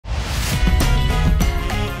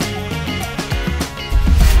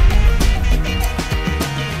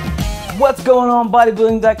What's going on,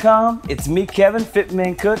 Bodybuilding.com? It's me, Kevin, Fit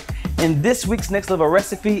Man Cook, and this week's next level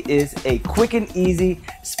recipe is a quick and easy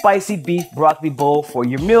spicy beef broccoli bowl for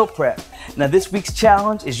your meal prep. Now, this week's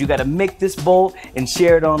challenge is you got to make this bowl and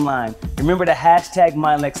share it online. Remember to hashtag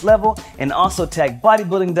MyNextLevel and also tag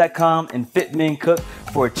Bodybuilding.com and Fit Man Cook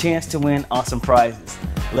for a chance to win awesome prizes.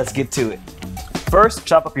 Let's get to it. First,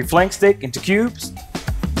 chop up your flank steak into cubes,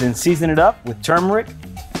 then season it up with turmeric,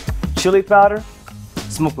 chili powder,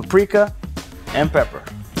 smoked paprika, and pepper.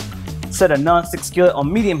 Set a non-stick skillet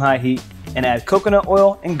on medium-high heat and add coconut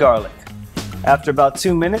oil and garlic. After about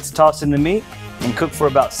 2 minutes, toss in the meat and cook for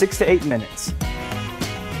about 6 to 8 minutes.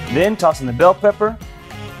 Then toss in the bell pepper,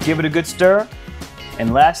 give it a good stir,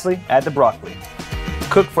 and lastly, add the broccoli.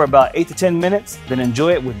 Cook for about 8 to 10 minutes, then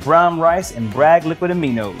enjoy it with brown rice and Bragg liquid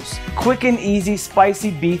aminos. Quick and easy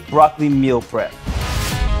spicy beef broccoli meal prep.